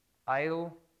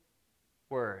idle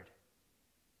word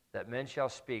that men shall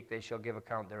speak, they shall give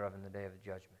account thereof in the day of the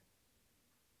judgment.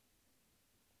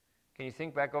 Can you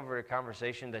think back over a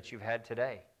conversation that you've had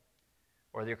today?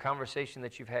 Or your conversation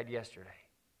that you've had yesterday?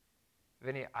 Have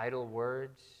any idle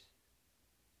words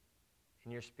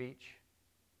in your speech?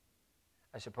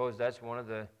 I suppose that's one of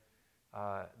the,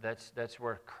 that's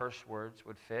where curse words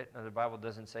would fit. Now, the Bible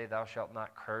doesn't say thou shalt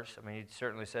not curse. It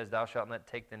certainly says thou shalt not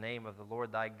take the name of the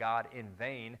Lord thy God in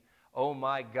vain. Oh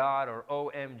my God, or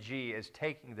OMG, is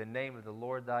taking the name of the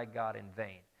Lord thy God in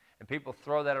vain. And people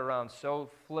throw that around so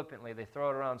flippantly. They throw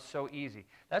it around so easy.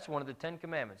 That's one of the 10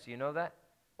 Commandments. Do you know that?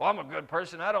 Well, I'm a good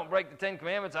person. I don't break the 10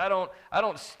 Commandments. I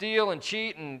don't steal and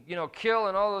cheat and kill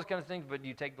and all those kind of things. But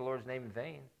you take the Lord's name in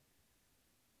vain.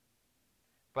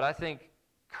 But I think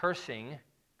cursing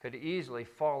could easily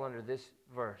fall under this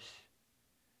verse.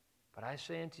 But I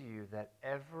say unto you that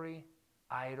every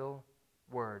idle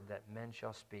word that men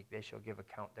shall speak, they shall give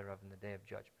account thereof in the day of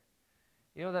judgment.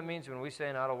 You know what that means when we say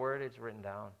an idle word? It's written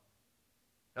down.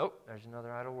 Nope, there's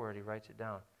another idle word. He writes it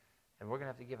down. And we're going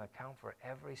to have to give account for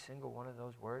every single one of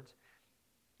those words.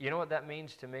 You know what that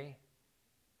means to me?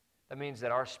 That means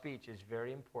that our speech is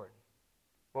very important.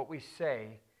 What we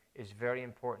say is very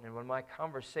important. And when my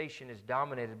conversation is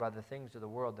dominated by the things of the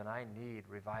world, then I need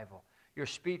revival. Your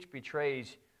speech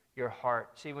betrays your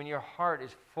heart. See, when your heart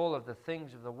is full of the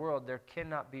things of the world, there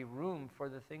cannot be room for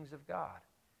the things of God.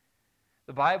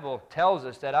 The Bible tells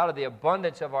us that out of the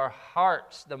abundance of our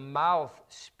hearts, the mouth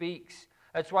speaks.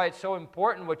 That's why it's so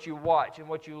important what you watch and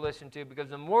what you listen to, because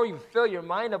the more you fill your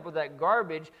mind up with that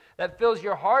garbage, that fills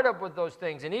your heart up with those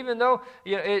things. And even though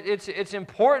it's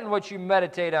important what you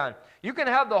meditate on, you can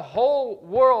have the whole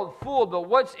world fooled, but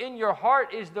what's in your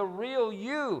heart is the real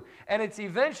you, and it's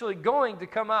eventually going to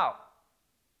come out.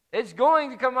 It's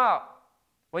going to come out.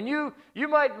 When you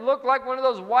might look like one of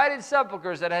those whited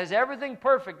sepulchres that has everything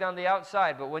perfect on the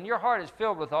outside, but when your heart is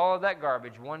filled with all of that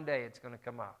garbage, one day it's going to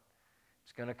come out.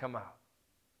 It's going to come out.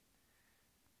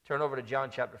 Turn over to John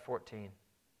chapter 14.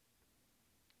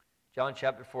 John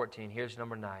chapter 14, here's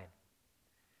number 9.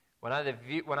 When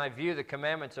I view the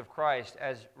commandments of Christ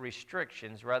as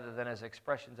restrictions rather than as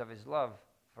expressions of His love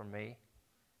for me,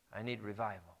 I need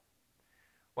revival.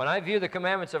 When I view the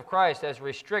commandments of Christ as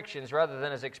restrictions rather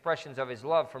than as expressions of His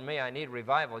love for me, I need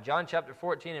revival. John chapter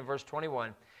 14 and verse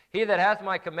 21. He that hath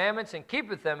my commandments and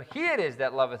keepeth them, he it is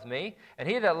that loveth me. And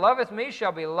he that loveth me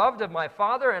shall be loved of my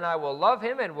Father, and I will love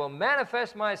him and will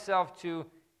manifest myself to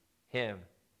him.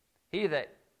 He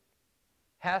that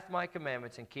hath my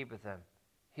commandments and keepeth them,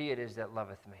 he it is that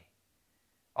loveth me.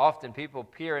 Often people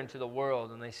peer into the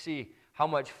world and they see how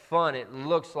much fun it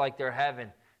looks like they're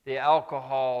having. The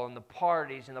alcohol and the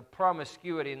parties and the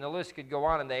promiscuity, and the list could go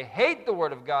on, and they hate the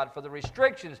Word of God for the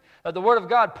restrictions that the Word of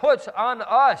God puts on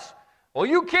us. Well,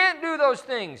 you can't do those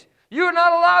things. You're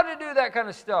not allowed to do that kind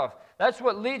of stuff. That's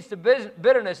what leads to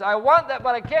bitterness. I want that,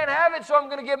 but I can't have it, so I'm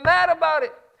going to get mad about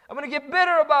it. I'm going to get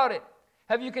bitter about it.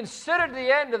 Have you considered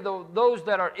the end of those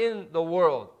that are in the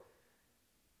world?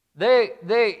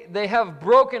 They have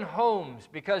broken homes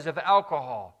because of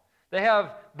alcohol. They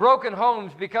have broken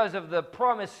homes because of the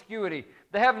promiscuity.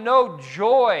 They have no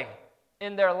joy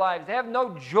in their lives. They have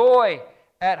no joy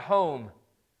at home.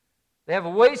 They have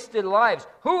wasted lives.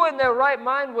 Who in their right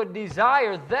mind would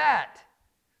desire that?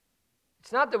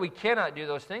 It's not that we cannot do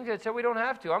those things. It's that we don't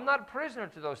have to. I'm not a prisoner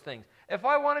to those things. If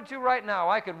I wanted to right now,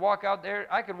 I could walk out there.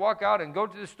 I could walk out and go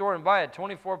to the store and buy a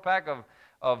 24-pack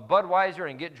of Budweiser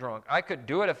and get drunk. I could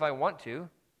do it if I want to.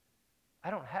 I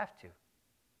don't have to.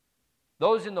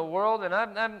 Those in the world, and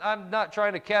I'm not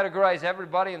trying to categorize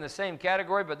everybody in the same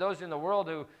category, but those in the world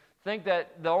who think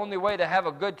that the only way to have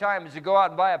a good time is to go out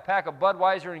and buy a pack of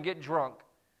Budweiser and get drunk,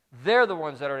 they're the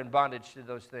ones that are in bondage to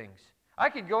those things.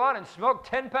 I could go out and smoke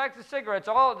 10 packs of cigarettes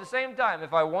all at the same time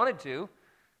if I wanted to.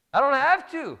 I don't have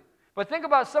to. But think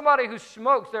about somebody who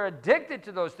smokes. They're addicted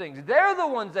to those things. They're the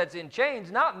ones that's in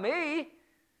chains, not me.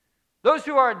 Those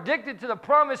who are addicted to the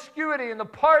promiscuity and the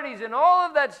parties and all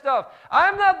of that stuff.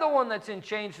 I'm not the one that's in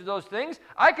chains to those things.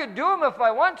 I could do them if I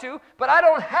want to, but I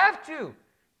don't have to.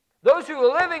 Those who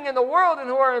are living in the world and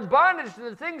who are in bondage to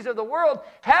the things of the world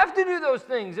have to do those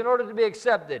things in order to be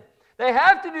accepted. They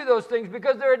have to do those things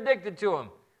because they're addicted to them.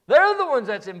 They're the ones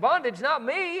that's in bondage, not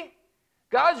me.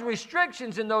 God's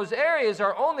restrictions in those areas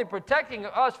are only protecting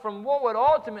us from what would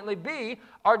ultimately be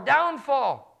our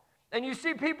downfall. And you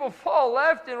see people fall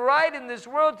left and right in this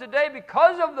world today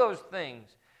because of those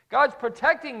things. God's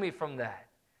protecting me from that.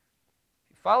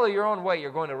 If you follow your own way,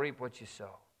 you're going to reap what you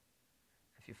sow.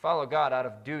 If you follow God out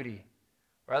of duty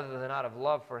rather than out of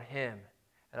love for Him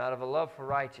and out of a love for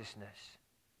righteousness,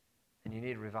 then you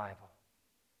need revival.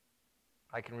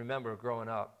 I can remember growing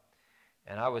up,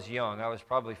 and I was young. I was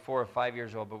probably 4 or 5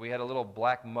 years old, but we had a little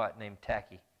black mutt named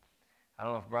Tacky. I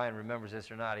don't know if Brian remembers this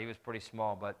or not. He was pretty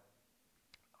small, but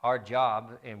our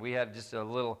job, and we had just a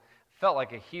little, felt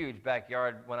like a huge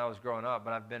backyard when I was growing up,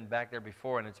 but I've been back there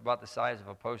before, and it's about the size of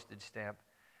a postage stamp.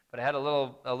 But it had a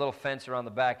little fence around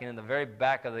the back, and in the very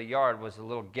back of the yard was a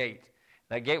little gate.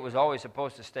 That gate was always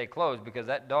supposed to stay closed because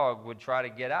that dog would try to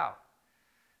get out.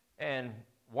 And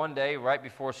one day, right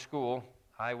before school,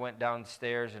 I went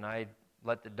downstairs and I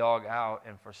let the dog out,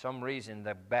 and for some reason,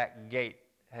 the back gate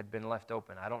had been left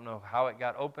open. I don't know how it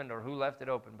got opened or who left it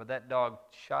open, but that dog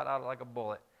shot out like a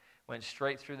bullet, went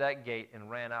straight through that gate and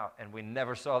ran out, and we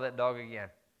never saw that dog again.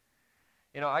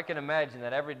 You know, I can imagine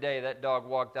that every day that dog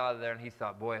walked out of there and he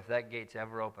thought, boy, if that gate's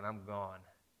ever open, I'm gone.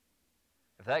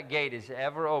 If that gate is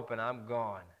ever open, I'm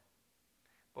gone.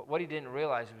 But what he didn't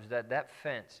realize was that that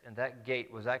fence and that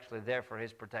gate was actually there for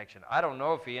his protection. I don't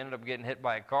know if he ended up getting hit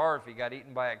by a car, if he got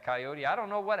eaten by a coyote. I don't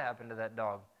know what happened to that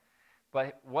dog.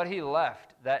 But what he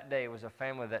left that day was a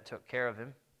family that took care of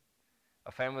him,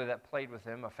 a family that played with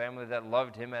him, a family that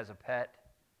loved him as a pet.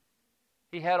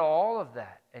 He had all of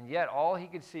that, and yet all he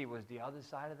could see was the other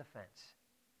side of the fence.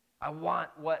 I want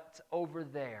what's over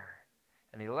there.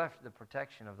 And he left the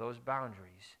protection of those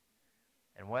boundaries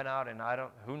and went out, and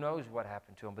who knows what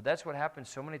happened to him. But that's what happens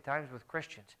so many times with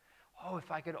Christians. Oh,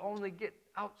 if I could only get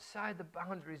outside the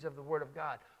boundaries of the Word of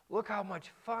God. Look how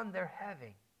much fun they're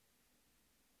having.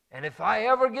 And if I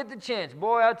ever get the chance,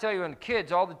 boy, I'll tell you, and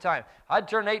kids all the time, I'd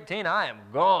turn 18, I am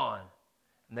gone.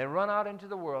 And they run out into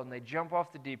the world, and they jump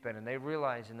off the deep end, and they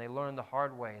realize and they learn the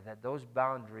hard way that those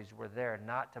boundaries were there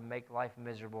not to make life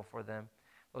miserable for them.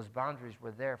 Those boundaries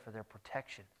were there for their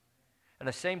protection. And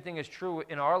the same thing is true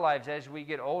in our lives as we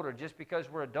get older. Just because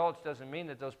we're adults doesn't mean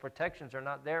that those protections are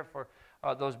not there for,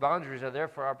 those boundaries are there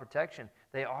for our protection.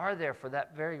 They are there for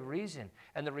that very reason.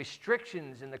 And the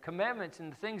restrictions and the commandments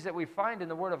and the things that we find in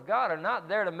the Word of God are not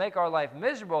there to make our life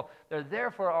miserable. They're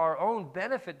there for our own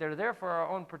benefit. They're there for our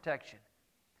own protection.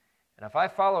 And if I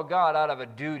follow God out of a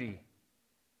duty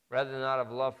rather than out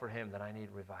of love for Him, then I need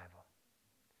revival.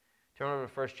 Turn over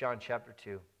to 1 John chapter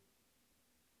 2.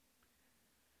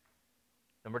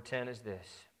 Number 10 is this.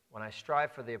 When I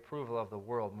strive for the approval of the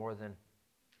world more than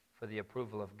for the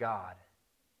approval of God,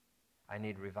 I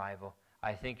need revival.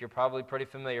 I think you're probably pretty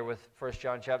familiar with 1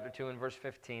 John chapter 2 and verse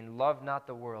 15. Love not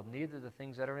the world, neither the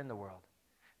things that are in the world.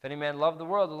 If any man love the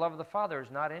world, the love of the Father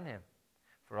is not in him.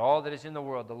 For all that is in the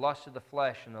world, the lust of the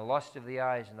flesh and the lust of the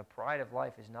eyes and the pride of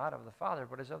life is not of the Father,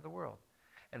 but is of the world.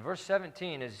 And verse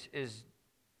 17 is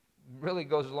really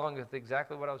goes along with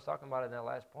exactly what I was talking about in that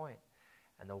last point.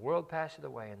 And the world passeth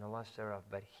away, and the lust thereof.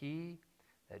 But he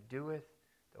that doeth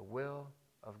the will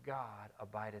of God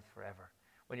abideth forever.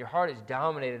 When your heart is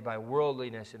dominated by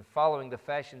worldliness and following the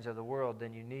fashions of the world,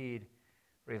 then you need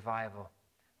revival.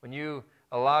 When you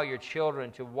allow your children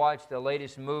to watch the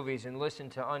latest movies and listen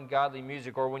to ungodly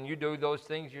music, or when you do those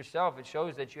things yourself, it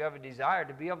shows that you have a desire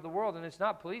to be of the world, and it's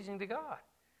not pleasing to God.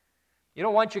 You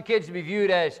don't want your kids to be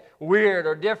viewed as weird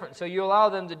or different, so you allow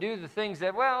them to do the things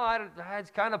that,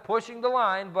 it's kind of pushing the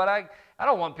line, but I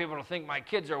don't want people to think my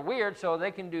kids are weird, so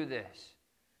they can do this.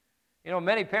 You know,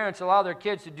 many parents allow their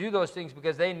kids to do those things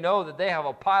because they know that they have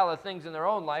a pile of things in their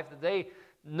own life that they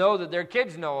know that their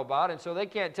kids know about, and so they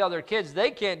can't tell their kids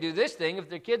they can't do this thing if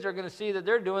their kids are going to see that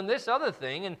they're doing this other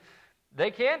thing, and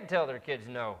they can't tell their kids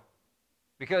no.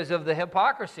 Because of the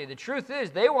hypocrisy. The truth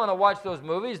is, they want to watch those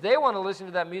movies, they want to listen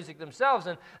to that music themselves,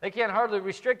 and they can't hardly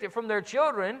restrict it from their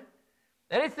children.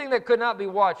 Anything that could not be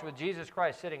watched with Jesus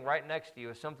Christ sitting right next to you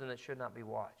is something that should not be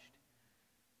watched.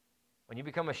 When you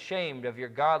become ashamed of your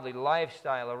godly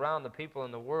lifestyle around the people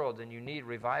in the world, then you need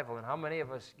revival. And how many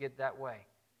of us get that way?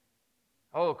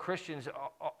 Oh, Christians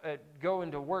go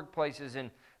into workplaces,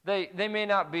 and they may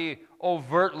not be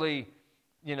overtly,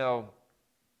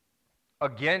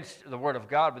 against the Word of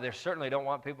God, but they certainly don't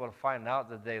want people to find out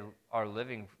that they are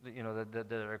living, that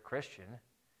they're a Christian.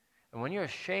 And when you're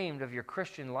ashamed of your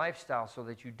Christian lifestyle so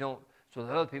that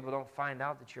other people don't find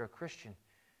out that you're a Christian,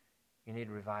 you need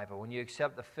revival. When you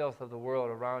accept the filth of the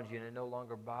world around you and it no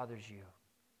longer bothers you,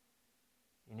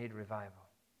 you need revival.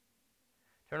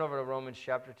 Turn over to Romans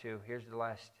chapter 2. Here's the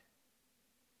last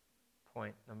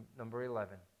point, number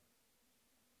 11.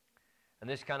 And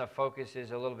this kind of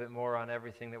focuses a little bit more on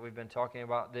everything that we've been talking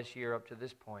about this year up to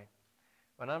this point.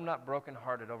 When I'm not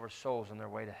brokenhearted over souls on their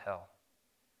way to hell,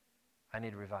 I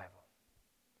need revival.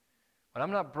 When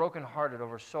I'm not brokenhearted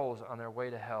over souls on their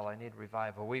way to hell, I need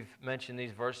revival. We've mentioned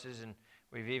these verses, and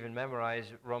we've even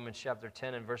memorized Romans chapter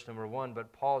 10 and verse number 1,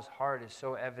 but Paul's heart is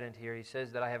so evident here. He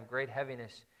says that I have great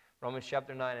heaviness, Romans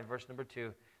chapter 9 and verse number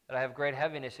 2, that I have great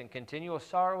heaviness and continual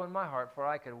sorrow in my heart, for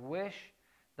I could wish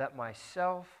that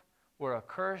myself were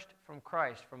accursed from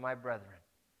Christ for my brethren,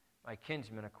 my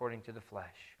kinsmen according to the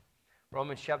flesh.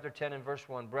 Romans chapter 10 and verse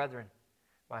 1, brethren,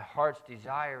 my heart's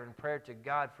desire and prayer to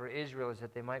God for Israel is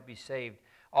that they might be saved.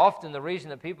 Often the reason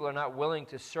that people are not willing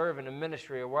to serve in a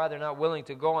ministry, or why they're not willing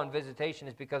to go on visitation,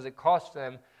 is because it costs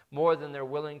them more than they're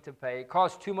willing to pay. It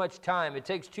costs too much time. It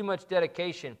takes too much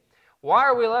dedication. Why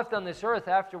are we left on this earth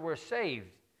after we're saved?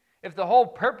 If the whole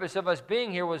purpose of us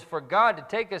being here was for God to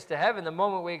take us to heaven the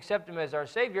moment we accept Him as our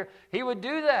Savior, He would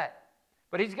do that.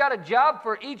 But He's got a job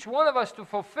for each one of us to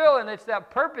fulfill, and it's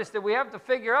that purpose that we have to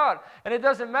figure out. And it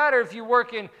doesn't matter if you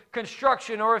work in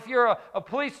construction, or if you're a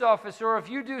police officer, or if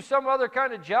you do some other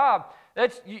kind of job.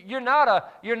 You're not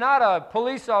a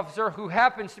police officer who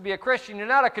happens to be a Christian. You're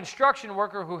not a construction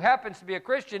worker who happens to be a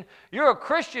Christian. You're a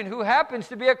Christian who happens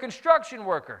to be a construction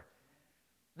worker.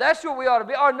 That's what we ought to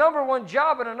be. Our number one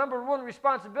job and our number one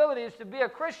responsibility is to be a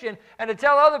Christian and to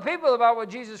tell other people about what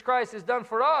Jesus Christ has done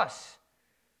for us.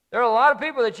 There are a lot of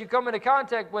people that you come into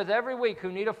contact with every week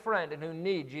who need a friend and who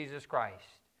need Jesus Christ.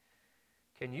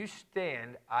 Can you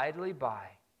stand idly by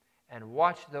and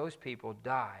watch those people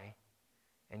die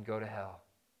and go to hell?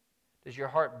 Does your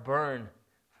heart burn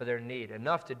for their need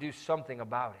enough to do something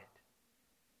about it?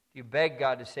 Do you beg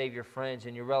God to save your friends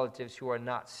and your relatives who are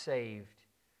not saved?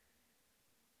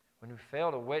 When you fail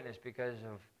to witness because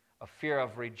of a fear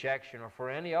of rejection or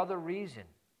for any other reason,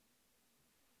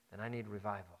 then I need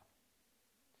revival.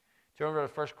 Turn over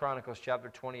to 1 Chronicles chapter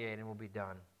 28 and we'll be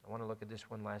done. I want to look at this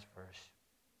one last verse.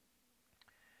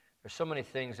 There's so many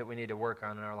things that we need to work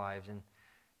on in our lives. And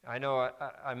I know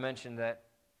I mentioned that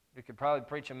we could probably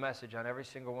preach a message on every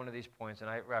single one of these points, and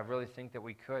I really think that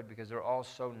we could because they're all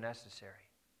so necessary.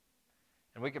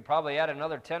 And we could probably add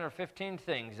another 10 or 15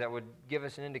 things that would give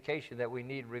us an indication that we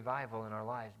need revival in our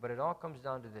lives. But it all comes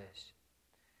down to this.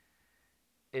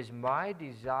 Is my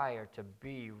desire to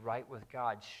be right with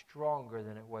God stronger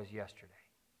than it was yesterday?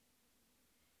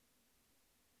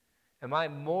 Am I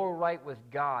more right with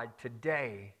God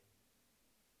today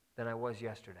than I was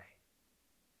yesterday?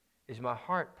 Is my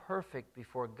heart perfect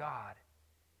before God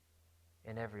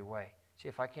in every way? See,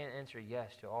 if I can't answer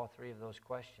yes to all three of those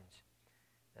questions,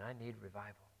 then I need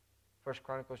revival. 1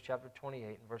 Chronicles chapter 28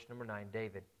 and verse number 9,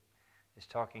 David is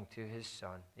talking to his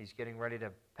son. He's getting ready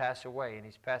to pass away, and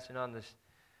he's passing on this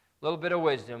little bit of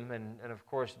wisdom. And of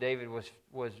course, David was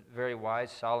very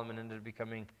wise. Solomon ended up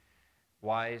becoming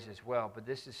wise as well. But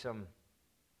this is some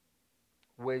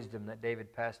wisdom that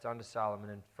David passed on to Solomon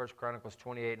in 1 Chronicles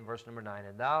 28 and verse number 9.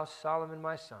 And thou, Solomon,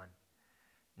 my son,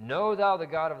 know thou the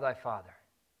God of thy father,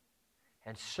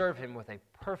 and serve him with a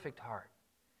perfect heart,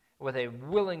 with a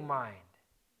willing mind.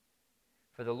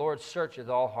 For the Lord searcheth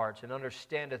all hearts, and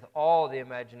understandeth all the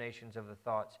imaginations of the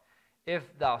thoughts. If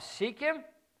thou seek him,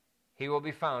 he will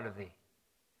be found of thee.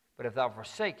 But if thou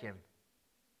forsake him,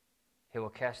 he will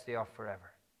cast thee off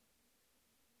forever.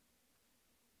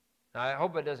 Now, I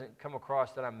hope it doesn't come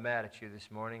across that I'm mad at you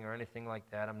this morning or anything like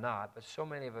that. I'm not. But so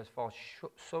many of us fall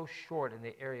so short in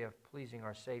the area of pleasing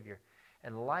our Savior.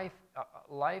 And life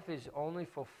is only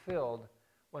fulfilled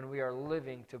when we are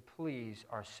living to please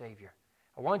our Savior.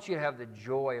 I want you to have the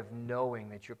joy of knowing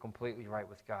that you're completely right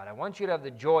with God. I want you to have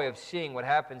the joy of seeing what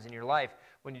happens in your life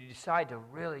when you decide to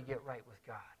really get right with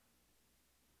God.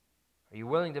 Are you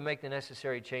willing to make the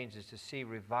necessary changes to see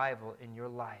revival in your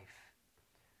life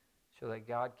so that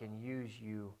God can use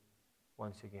you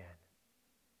once again?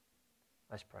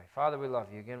 Let's pray. Father, we love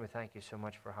you. Again, we thank you so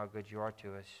much for how good you are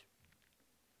to us.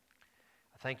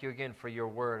 I thank you again for your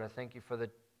word. I thank you for the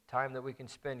time that we can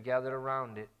spend gathered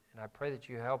around it. And I pray that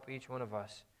you help each one of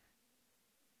us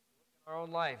look at our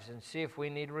own lives and see if we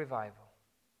need revival.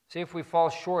 See if we fall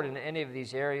short in any of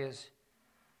these areas.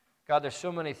 God, there's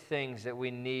so many things that we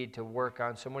need to work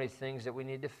on, so many things that we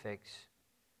need to fix.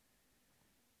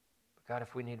 But God,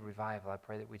 if we need revival, I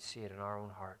pray that we'd see it in our own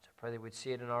hearts. I pray that we'd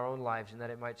see it in our own lives and that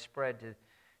it might spread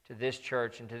to this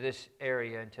church and to this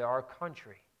area and to our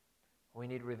country. We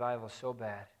need revival so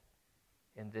bad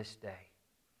in this day.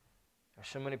 There are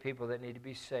so many people that need to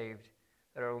be saved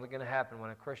that are only going to happen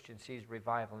when a Christian sees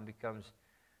revival and becomes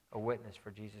a witness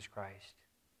for Jesus Christ.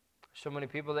 So many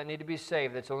people that need to be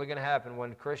saved that's only going to happen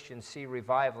when Christians see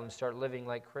revival and start living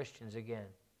like Christians again.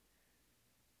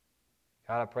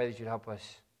 God, I pray that you'd help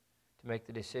us to make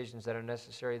the decisions that are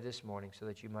necessary this morning so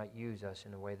that you might use us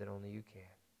in a way that only you can.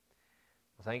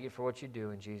 Well, thank you for what you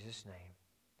do in Jesus' name.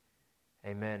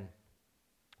 Amen.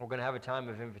 We're going to have a time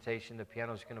of invitation. The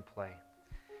piano's going to play.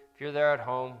 If you're there at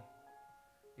home,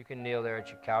 you can kneel there at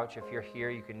your couch. If you're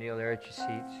here, you can kneel there at your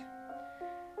seats.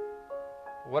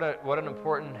 What an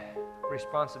important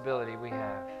responsibility we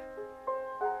have.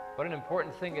 What an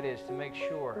important thing it is to make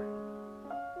sure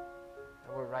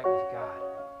that we're right with God.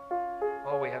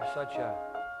 Oh, we have such a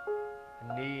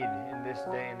need in this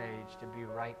day and age to be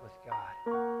right with God.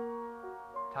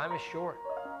 Time is short.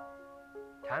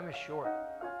 Time is short.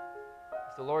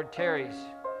 If the Lord tarries,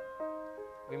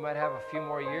 we might have a few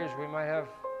more years, we might have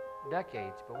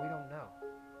decades, but we don't know.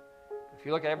 If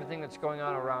you look at everything that's going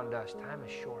on around us, time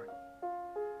is short.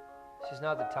 This is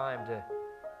not the time to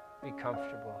be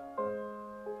comfortable.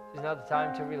 This is not the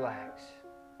time to relax.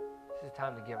 This is the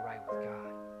time to get right with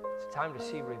God. It's a time to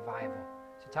see revival.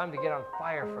 It's a time to get on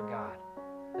fire for God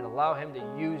and allow Him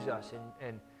to use us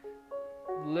and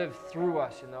live through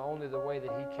us in only the way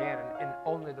that He can and in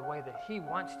only the way that He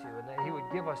wants to, and that He would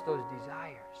give us those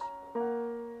desires.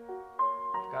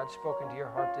 If God's spoken to your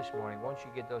heart this morning, won't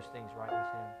you get those things right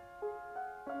with Him?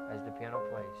 As the piano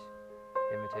plays,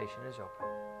 invitation is open.